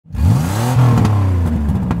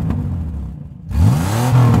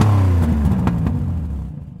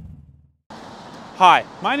Hi,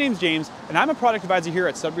 my name's James, and I'm a product advisor here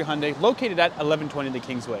at Sudbury Hyundai, located at 1120 The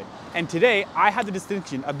Kingsway. And today, I have the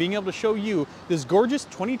distinction of being able to show you this gorgeous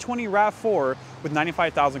 2020 RAV4 with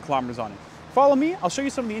 95,000 kilometers on it. Follow me, I'll show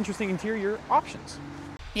you some of the interesting interior options.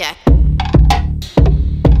 Yeah.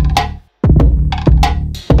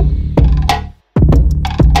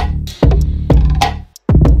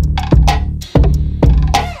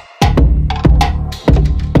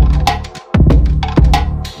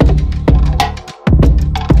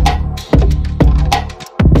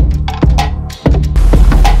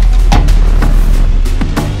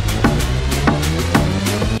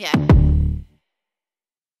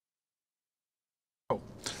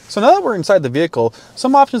 So now that we're inside the vehicle,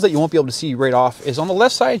 some options that you won't be able to see right off is on the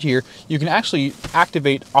left side here, you can actually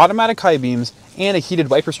activate automatic high beams and a heated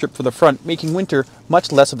wiper strip for the front, making winter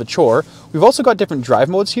much less of a chore. We've also got different drive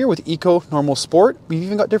modes here with Eco, Normal, Sport. We've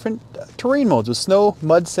even got different terrain modes with snow,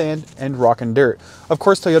 mud, sand, and rock and dirt. Of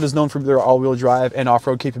course, Toyota is known for their all-wheel drive and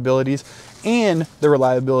off-road capabilities and their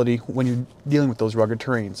reliability when you're dealing with those rugged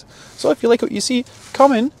terrains. So if you like what you see,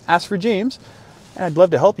 come in, ask for James, and I'd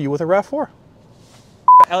love to help you with a RAV4.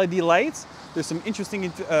 LED lights, there's some interesting